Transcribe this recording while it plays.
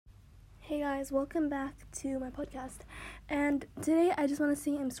guys, welcome back to my podcast. And today I just want to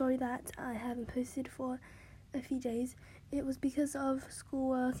say I'm sorry that I haven't posted for a few days. It was because of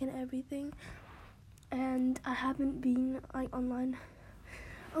schoolwork and everything, and I haven't been online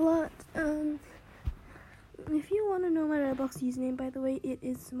a lot. If you want to know my Roblox username, by the way, it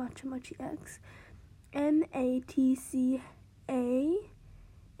is MatchaMochiX,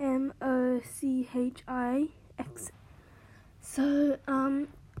 MatchaMochix. So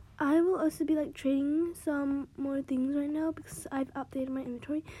I will also be trading some more things right now because I've updated my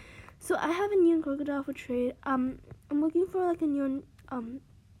inventory. So I have a neon crocodile for trade. I'm looking for a neon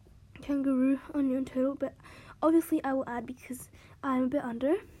kangaroo or neon turtle, but obviously I will add because I'm a bit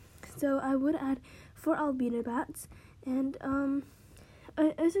under. So I would add 4 albino bats, and I'm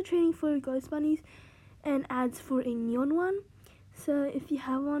also trading for ghost bunnies and ads for a neon one. So if you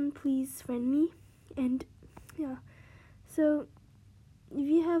have one, please friend me. And yeah, so if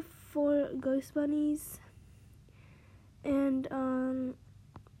you have 4 ghost bunnies, and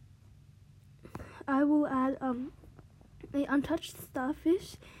I will add a untouched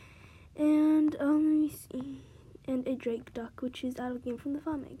starfish, and let me see, and a drake duck, which is out of game from the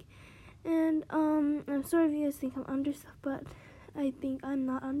farm egg. And I'm sorry if you guys think I'm under stuff, but I think I'm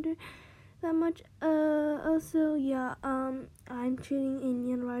not under that much. Also, yeah, I'm trading in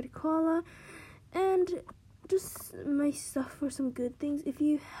neon ride koala and just my stuff for some good things. If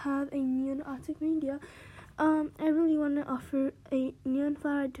you have a neon arctic reindeer, I really want to offer a neon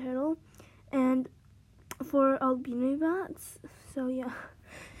flower turtle and 4 albino bats. So yeah.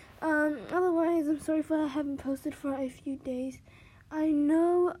 Otherwise, I'm sorry if I haven't posted for a few days. I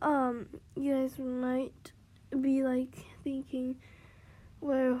know you guys might be thinking,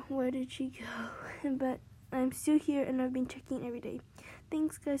 where did she go? But I'm still here and I've been checking every day.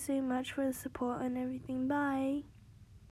 Thanks guys so much for the support and everything. Bye.